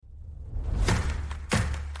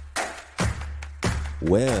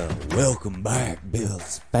Well, welcome back,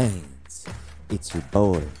 Bills fans. It's your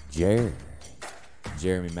boy, Jeremy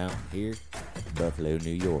Mountain here, Buffalo, New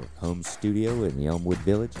York, home studio in the Elmwood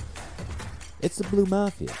Village. It's the Blue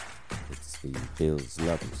Mafia. It's the Bills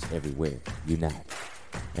lovers everywhere, united.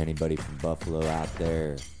 Anybody from Buffalo out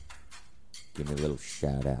there, give me a little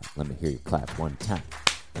shout out. Let me hear you clap one time.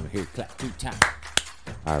 Let me hear you clap 2 times.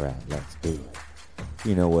 All right, let's do it.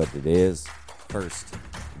 You know what it is. First,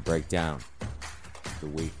 break down the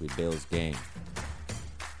weekly Bills game.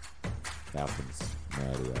 Falcons,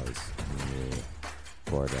 Matty Ice,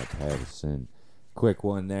 Cordell Patterson. Quick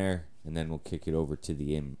one there, and then we'll kick it over to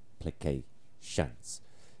the implications.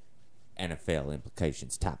 NFL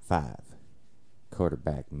implications, top 5.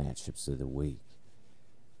 Quarterback matchups of the week.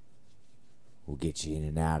 We'll get you in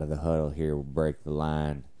and out of the huddle here. We'll break the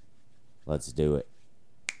line. Let's do it.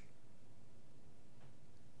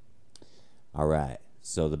 All right.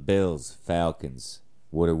 So the Bills, Falcons,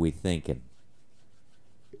 what are we thinking?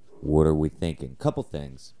 Couple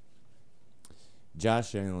things.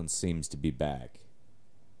 Josh Allen seems to be back.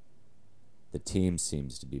 The team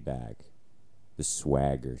seems to be back. The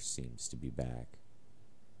swagger seems to be back.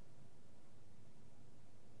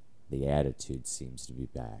 The attitude seems to be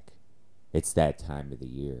back. It's that time of the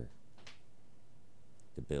year.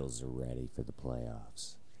 The Bills are ready for the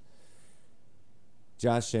playoffs.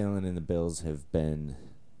 Josh Allen and the Bills have been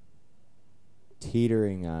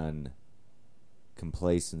teetering on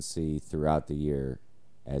complacency throughout the year,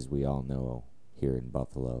 as we all know here in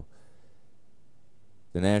Buffalo.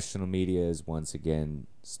 The national media is once again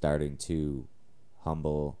starting to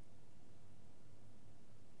humble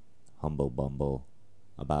bumble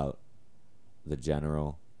about the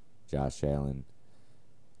general, Josh Allen.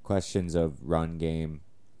 Questions of run game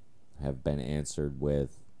have been answered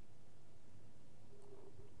with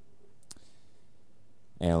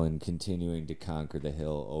Allen continuing to conquer the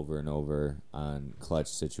hill over and over on clutch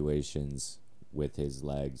situations with his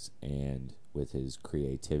legs and with his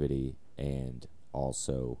creativity and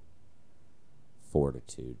also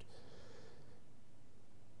fortitude.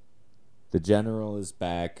 The general is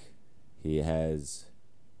back. He has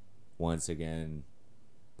once again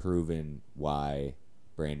proven why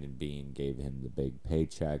Brandon Beane gave him the big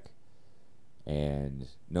paycheck. And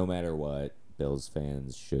no matter what, Bills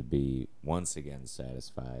fans should be once again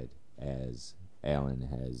satisfied as Allen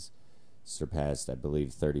has surpassed, I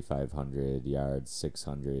believe, 3,500 yards,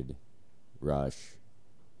 600 rush,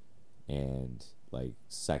 and like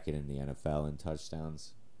second in the NFL in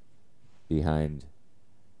touchdowns behind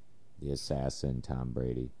the assassin Tom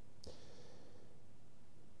Brady.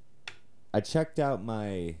 I checked out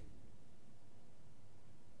my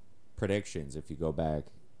predictions. If you go back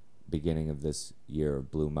beginning of this year of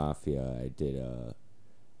Blue Mafia, I did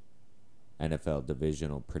NFL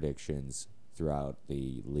divisional predictions throughout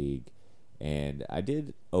the league, and I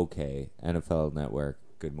did okay. NFL Network,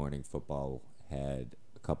 Good Morning Football, had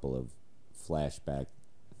a couple of flashback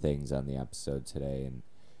things on the episode today, and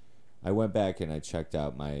I went back and I checked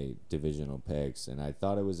out my divisional picks, and I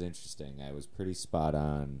thought it was interesting. I was pretty spot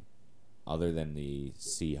on, other than the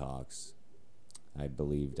Seahawks. I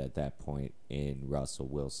believed at that point in Russell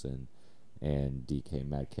Wilson and DK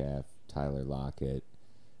Metcalf, Tyler Lockett.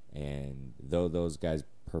 And though those guys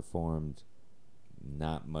performed,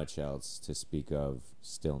 not much else to speak of,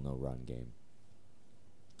 still no run game.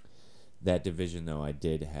 That division, though, I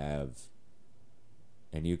did have,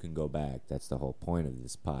 and you can go back, that's the whole point of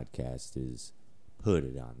this podcast, is put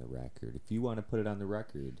it on the record. If you want to put it on the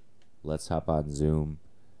record, let's hop on Zoom.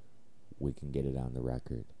 We can get it on the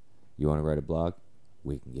record. You want to write a blog?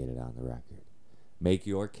 We can get it on the record. Make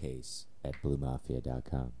your case at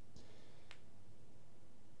bluemafia.com.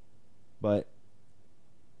 But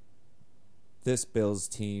this Bills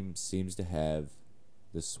team seems to have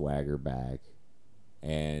the swagger back,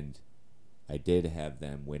 and I did have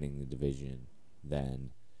them winning the division then.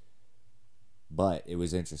 But it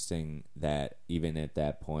was interesting that even at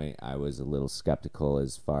that point, I was a little skeptical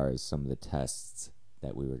as far as some of the tests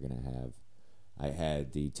that we were going to have. I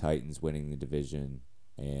had the Titans winning the division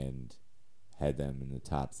and had them in the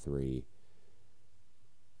top 3.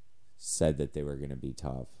 Said that they were going to be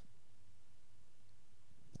tough.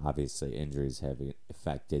 Obviously, injuries have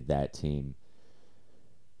affected that team.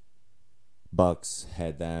 Bucks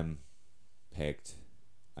had them picked,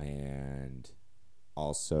 and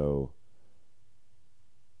also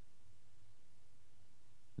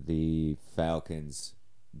the Falcons,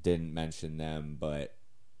 didn't mention them, but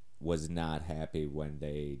was not happy when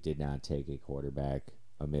they did not take a quarterback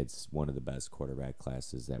amidst one of the best quarterback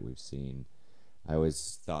classes that we've seen. I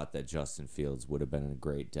always thought that Justin Fields would have been a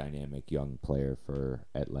great dynamic young player for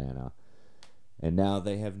Atlanta. And now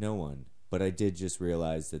they have no one. But I did just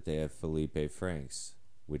realize that they have Felipe Franks,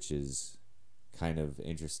 which is kind of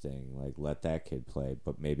interesting. Like, let that kid play.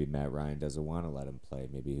 But maybe Matt Ryan doesn't want to let him play.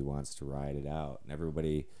 Maybe he wants to ride it out. And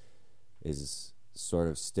everybody is sort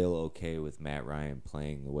of still okay with Matt Ryan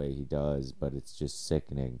playing the way he does, but it's just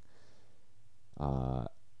sickening.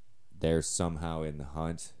 They're somehow in the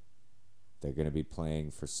hunt. They're going to be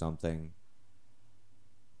playing for something,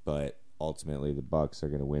 but ultimately the Bucs are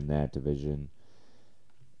going to win that division.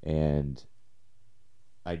 And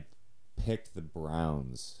I picked the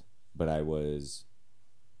Browns, but I was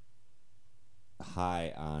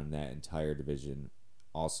high on that entire division,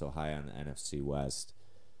 also high on the NFC West.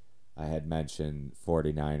 I had mentioned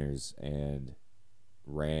 49ers and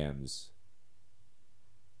Rams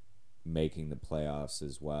making the playoffs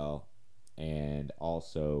as well. And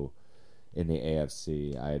also in the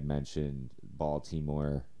AFC, I had mentioned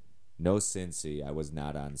Baltimore. No Cincy. I was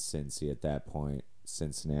not on Cincy at that point.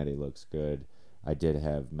 Cincinnati looks good. I did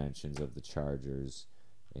have mentions of the Chargers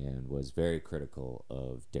and was very critical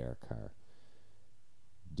of Derek Carr.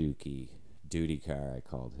 Duty Carr, I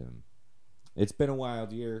called him. It's been a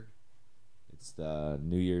wild year. It's the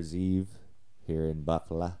New Year's Eve here in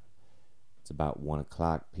Buffalo. It's about 1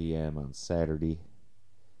 o'clock p.m. on Saturday.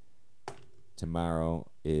 Tomorrow,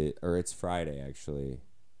 it's Friday actually.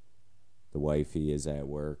 The wifey is at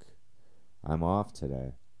work. I'm off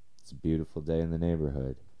today. It's a beautiful day in the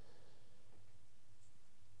neighborhood.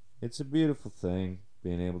 It's a beautiful thing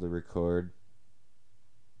being able to record.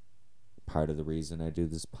 Part of the reason I do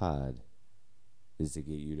this pod is to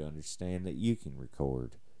get you to understand that you can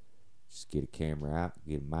record. Just get a camera out,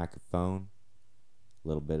 get a microphone, a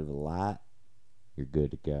little bit of a light, you're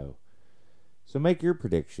good to go. So make your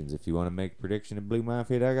predictions. If you want to make a prediction at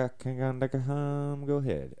BlueMafia.com, go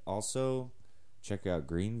ahead. Also, check out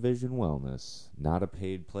Green Vision Wellness. Not a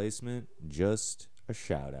paid placement, just a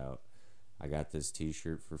shout out. I got this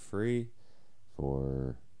t-shirt for free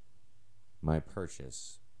for my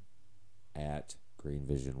purchase at Green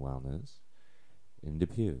Vision Wellness in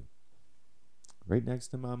Depew. Right next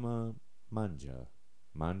to Mama Manja.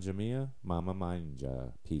 Manja Mia? Mama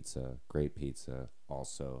Manja Pizza. Great pizza.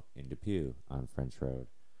 Also in Depew on French Road.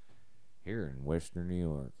 Here in Western New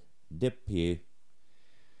York. Depew.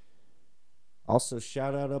 Also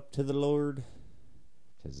shout out up to the Lord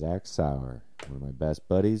to Zach Sauer. One of my best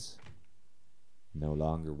buddies. No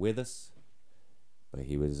longer with us. But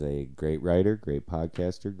he was a great writer, great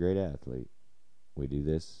podcaster, great athlete. We do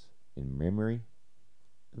this in memory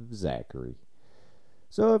of Zachary.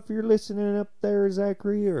 So if you're listening up there,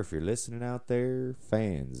 Zachary, or if you're listening out there,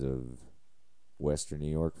 fans of Western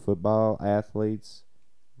New York football athletes,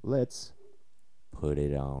 let's put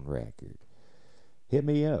it on record. Hit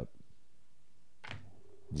me up.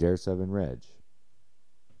 Jer7 Reg.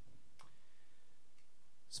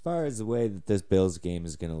 As far as the way that this Bills game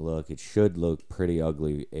is going to look, it should look pretty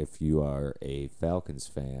ugly if you are a Falcons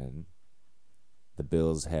fan. The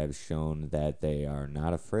Bills have shown that they are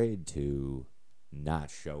not afraid to not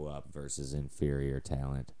show up versus inferior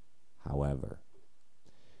talent. However,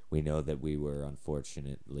 we know that we were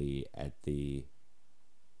unfortunately at the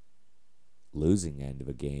losing end of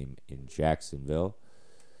a game in Jacksonville.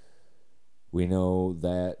 We know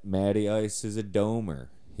that Matty Ice is a domer.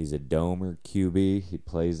 He's a domer QB. He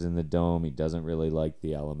plays in the dome. He doesn't really like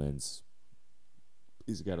the elements.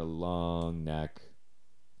 He's got a long neck.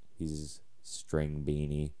 He's string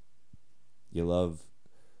beanie. You love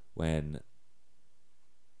when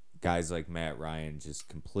guys like Matt Ryan just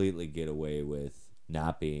completely get away with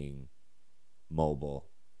not being mobile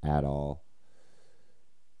at all.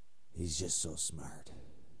 He's just so smart.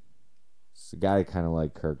 It's a guy kind of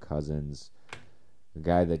like Kirk Cousins, a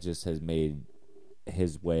guy that just has made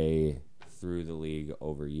his way through the league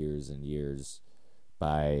over years and years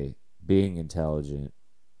by being intelligent.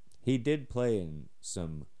 He did play in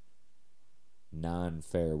some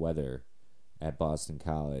non-fair weather at Boston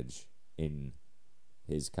College in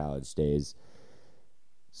his college days.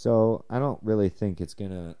 So I don't really think it's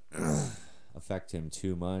going to affect him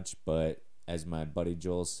too much, but as my buddy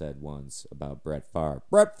Joel said once about Brett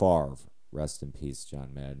Favre, rest in peace,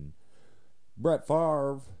 John Madden. Brett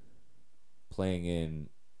Favre playing in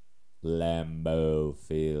Lambeau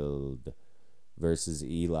Field versus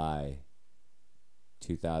Eli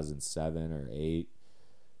 2007 or 8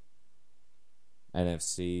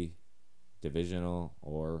 NFC divisional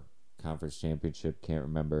or conference championship, can't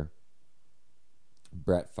remember.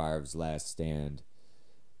 Brett Favre's last stand,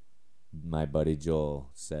 my buddy Joel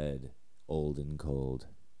said, old and cold.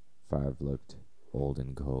 Favre looked old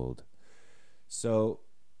and cold. So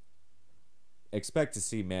expect to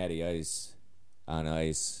see Matty Ice on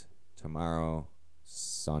ice tomorrow,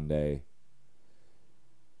 Sunday.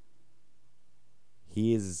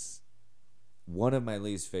 He is one of my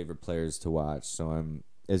least favorite players to watch. So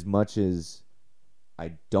as much as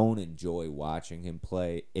I don't enjoy watching him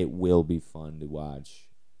play, it will be fun to watch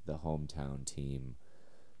the hometown team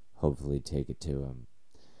hopefully take it to him.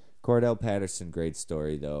 Cordell Patterson, great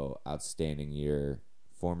story though. Outstanding year.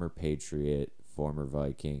 Former Patriot, former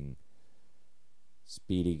Viking.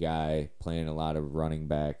 Speedy guy, playing a lot of running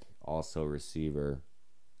back, also receiver.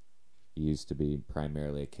 He used to be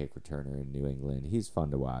primarily a kick returner in New England. He's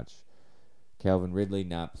fun to watch. Calvin Ridley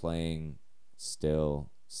not playing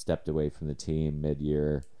still. Stepped away from the team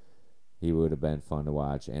mid-year. He would have been fun to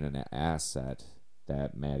watch and an asset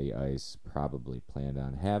that Matty Ice probably planned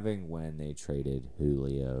on having when they traded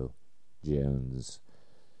Julio Jones.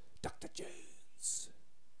 Dr. Jones.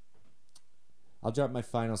 I'll drop my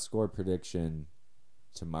final score prediction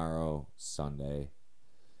tomorrow, Sunday.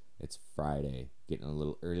 It's Friday. Getting a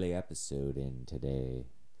little early episode in today.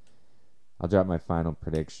 I'll drop my final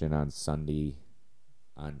prediction on Sunday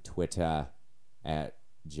on Twitter at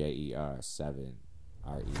JER7REJ.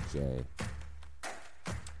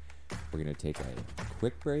 We're going to take a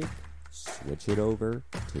quick break, switch it over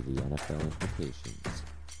to the NFL implications.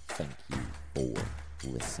 Thank you for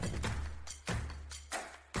listening.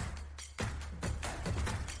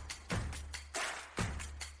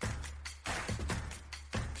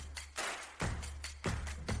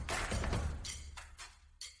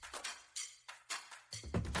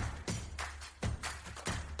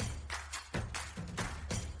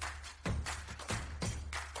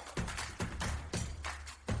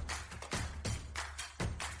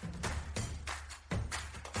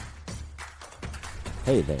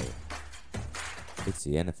 Hey there, it's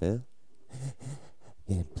the NFL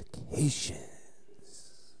implications.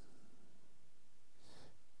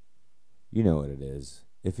 You know what it is.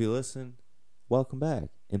 If you listen, welcome back.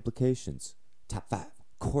 Implications. Top 5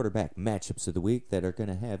 quarterback matchups of the week that are going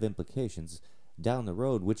to have implications down the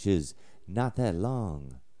road, which is not that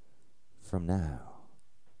long from now.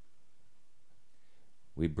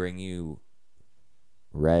 We bring you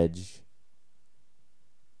Reg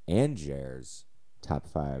and Jer's top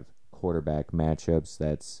 5 quarterback matchups.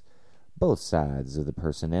 That's both sides of the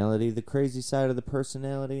personality, the crazy side of the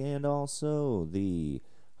personality, and also the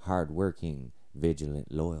hardworking,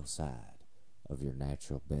 vigilant, loyal side of your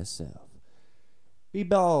natural best self. Be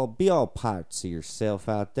all parts of yourself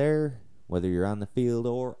out there, whether you're on the field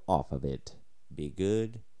or off of it. Be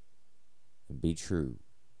good and be true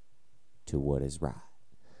to what is right.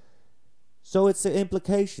 So it's the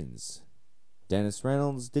implications. Dennis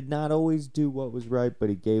Reynolds did not always do what was right, but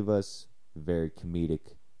he gave us a very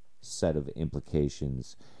comedic set of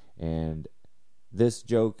implications. And this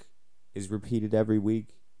joke is repeated every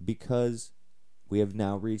week because we have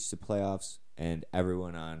now reached the playoffs and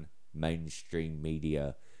everyone on mainstream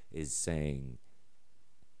media is saying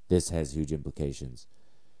this has huge implications.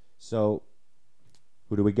 So,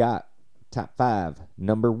 who do we got? Top 5.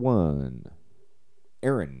 Number 1,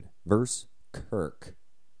 Aaron versus Kirk.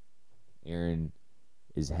 Aaron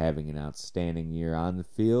is having an outstanding year on the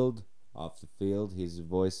field. Off the field, he's a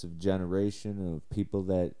voice of generation of people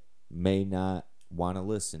that may not want to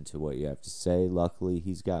listen to what you have to say. Luckily,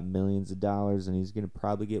 he's got millions of dollars, and he's going to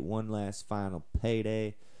probably get one last final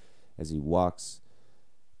payday as he walks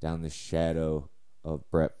down the shadow of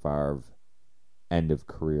Brett Favre, end of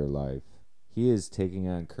career life. He is taking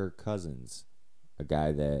on Kirk Cousins, a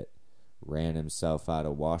guy that ran himself out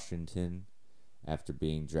of Washington after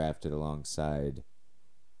being drafted alongside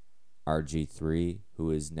RG3, who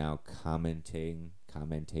is now commentating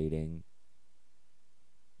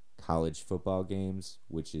college football games,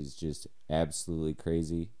 which is just absolutely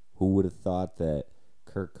crazy. Who would have thought that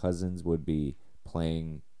Kirk Cousins would be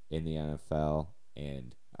playing in the NFL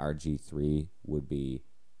and RG3 would be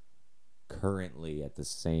currently at the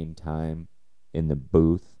same time in the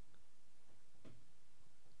booth?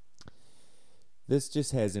 This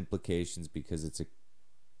just has implications because it's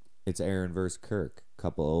Aaron versus Kirk.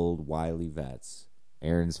 Couple old wily vets.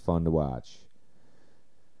 Aaron's fun to watch.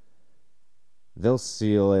 They'll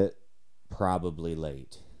seal it probably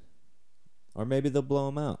late. Or maybe they'll blow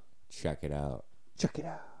him out. Check it out.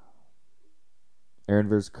 Aaron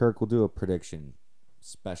versus Kirk, will do a prediction.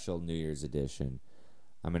 Special New Year's edition.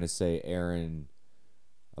 I'm going to say Aaron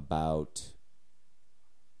about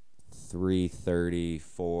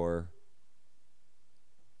 334.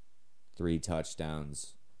 3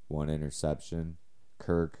 touchdowns, 1 interception.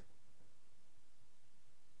 Kirk,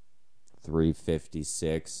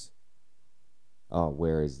 356. Oh,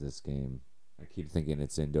 where is this game? I keep thinking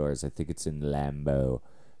it's indoors. I think it's in Lambeau.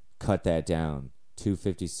 Cut that down.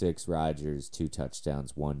 256 Rodgers, 2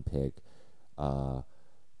 touchdowns, 1 pick.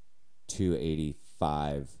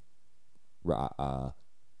 285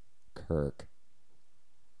 Kirk,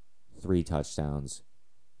 3 touchdowns,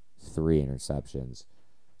 3 interceptions.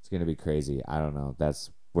 It's going to be crazy. I don't know.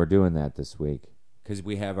 We're doing that this week because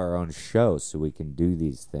we have our own show, so we can do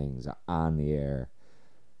these things on the air.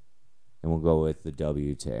 And we'll go with the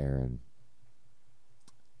W to Aaron.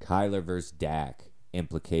 Kyler versus Dak.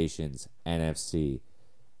 Implications. NFC.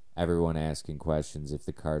 Everyone asking questions if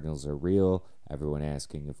the Cardinals are real. Everyone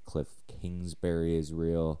asking if Cliff Kingsbury is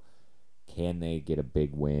real. Can they get a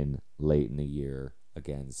big win late in the year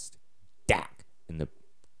against Dak and the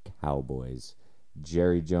Cowboys?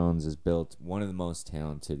 Jerry Jones has built one of the most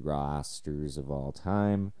talented rosters of all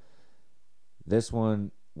time. This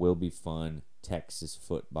one will be fun. Texas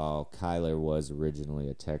football. Kyler was originally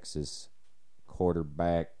a Texas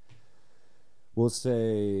quarterback. We'll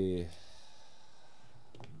say...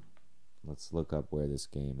 Let's look up where this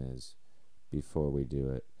game is before we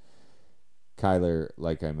do it. Kyler,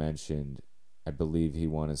 like I mentioned, I believe he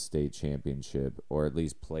won a state championship, or at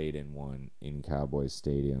least played in one in Cowboys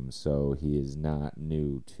Stadium, so he is not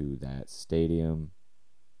new to that stadium.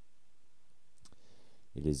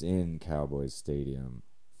 It is in Cowboys Stadium,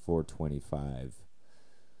 425.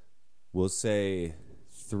 We'll say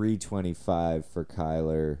 325 for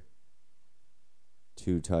Kyler,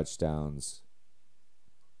 2 touchdowns,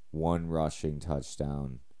 1 rushing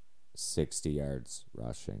touchdown, 60 yards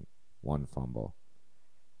rushing, 1 fumble.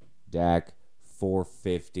 Dak,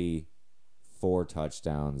 450, 4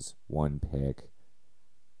 touchdowns, 1 pick.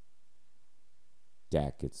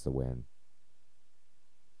 Dak gets the win.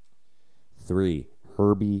 3,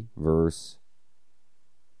 Herbie versus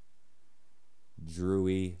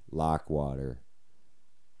Drewy Lockwater.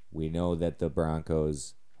 We know that the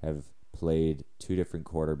Broncos have played 2 different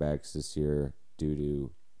quarterbacks this year due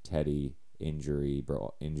to Teddy injury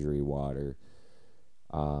water.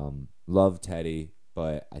 Love Teddy,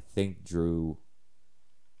 but I think Drew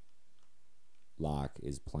Lock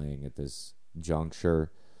is playing at this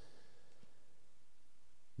juncture.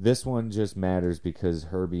 This one just matters because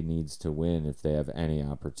Herbie needs to win if they have any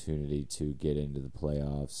opportunity to get into the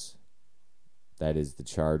playoffs. That is the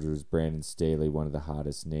Chargers. Brandon Staley, one of the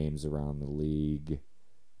hottest names around the league.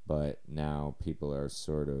 But now people are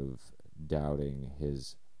sort of doubting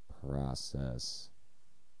his process.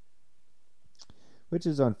 Which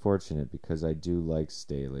is unfortunate because I do like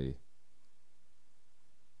Staley.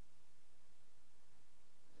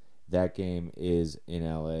 That game is in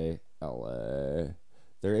LA.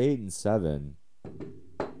 They're 8-7.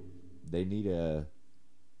 They need a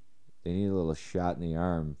little shot in the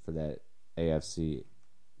arm for that AFC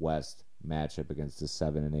West matchup against the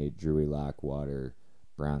 7-8 Drewy Lockwater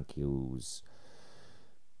Broncos.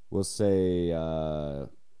 We'll say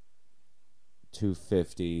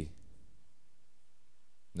 250.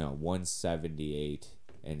 No, 178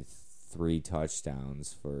 and 3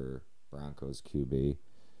 touchdowns for Broncos QB.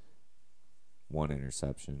 1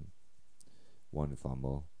 interception. 1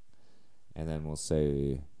 fumble. And then we'll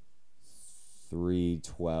say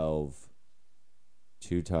 312,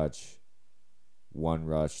 2 touch, 1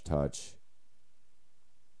 rush touch.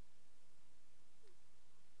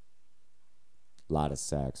 A lot of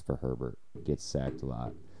sacks for Herbert. Gets sacked a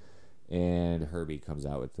lot. And Herbie comes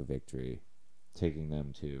out with the victory, taking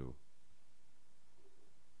them to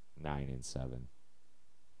 9-7.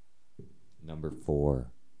 Number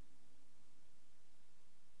 4.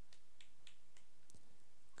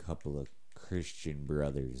 Couple of Christian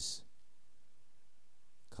brothers.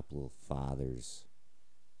 Couple of fathers.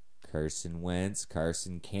 Carson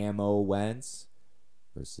Camo Wentz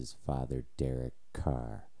versus Father Derek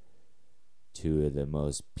Carr. 2 of the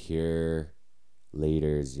most pure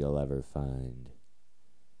leaders you'll ever find.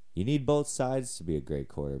 You need both sides to be a great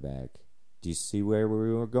quarterback. Do you see where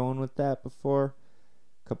we were going with that before?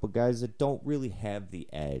 A couple guys that don't really have the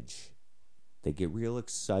edge. They get real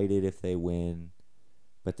excited if they win,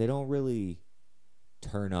 but they don't really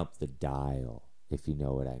turn up the dial, if you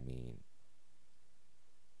know what I mean.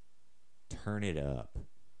 Turn it up.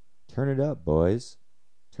 Turn it up, boys.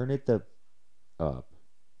 Turn it up.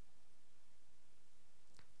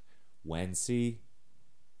 Wentzy,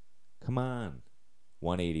 come on.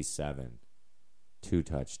 187. 2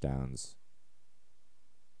 touchdowns.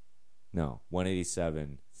 No,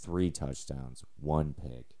 187, 3 touchdowns, 1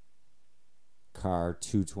 pick. Carr,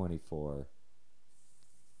 224.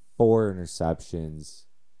 4 interceptions,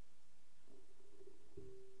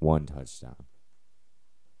 1 touchdown.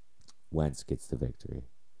 Wentz gets the victory.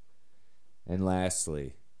 And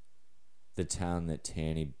lastly, the town that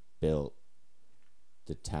Tanny built,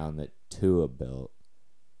 the town that Tua built,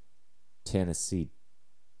 Tennessee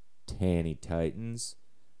Tanny Titans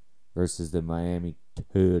versus the Miami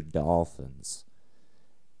Tua Dolphins.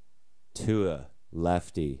 Tua,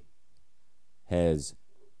 lefty, has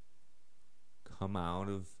come out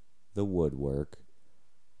of the woodwork,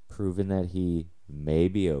 proven that he may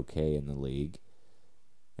be okay in the league,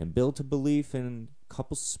 and built a belief and a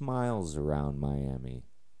couple smiles around Miami.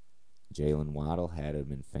 Jalen Waddle had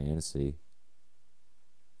him in fantasy.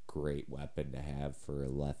 Great weapon to have for a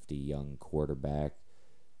lefty young quarterback.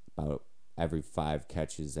 About every 5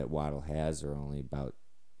 catches that Waddle has are only about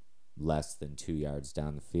less than 2 yards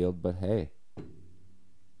down the field. But hey,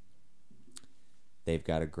 they've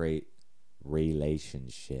got a great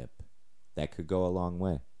relationship that could go a long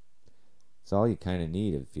way. It's all you kind of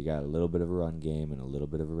need if you got a little bit of a run game and a little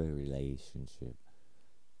bit of a relationship.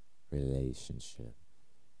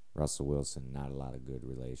 Russell Wilson, not a lot of good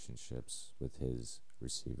relationships with his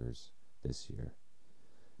receivers this year.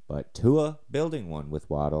 But Tua building one with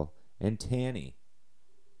Waddle and Tanny.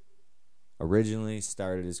 Originally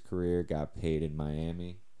started his career, got paid in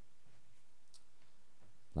Miami.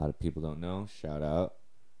 A lot of people don't know. Shout out.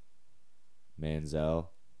 Manziel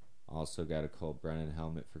also got a Colt Brennan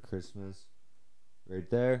helmet for Christmas. Right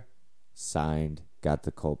there. Signed. Got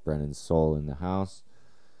the Colt Brennan soul in the house.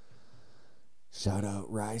 Shout out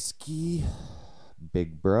Rysky,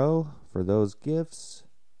 big bro, for those gifts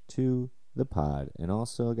to the pod. And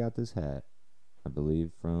also got this hat, I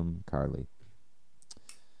believe, from Carly.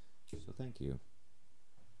 So thank you.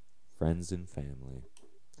 Friends and family.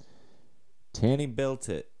 Tanny built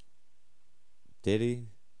it. Did he?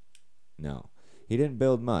 No. He didn't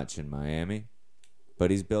build much in Miami, but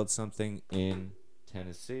he's built something in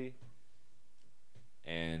Tennessee.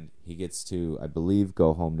 And he gets to, I believe,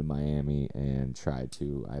 go home to Miami and try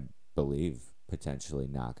to, I believe, potentially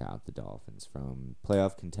knock out the Dolphins from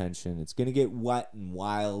playoff contention. It's going to get wet and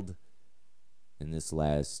wild in this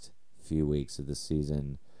last few weeks of the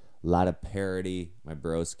season. A lot of parity. My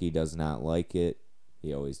broski does not like it.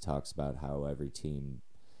 He always talks about how every team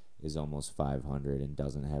is almost 500 and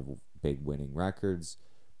doesn't have big winning records.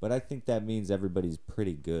 But I think that means everybody's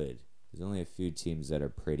pretty good. There's only a few teams that are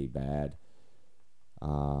pretty bad.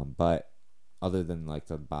 But other than like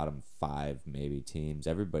the bottom 5 maybe teams,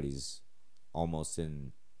 everybody's almost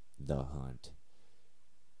in the hunt.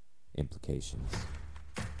 Implications.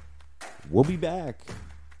 We'll be back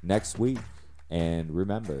next week. And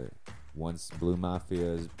remember, once Blue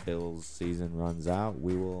Mafia's Bills season runs out,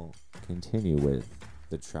 we will continue with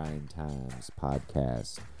the Trying Times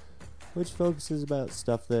podcast, which focuses about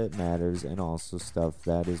stuff that matters and also stuff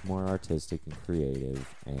that is more artistic and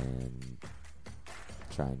creative and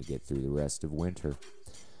trying to get through the rest of winter.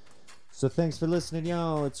 So thanks for listening,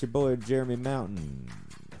 y'all. It's your boy Jeremy Mountain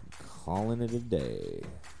calling it a day.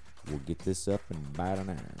 We'll get this up in about an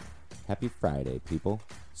hour. Happy Friday, people.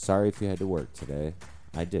 Sorry if you had to work today.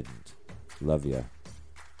 I didn't. Love ya.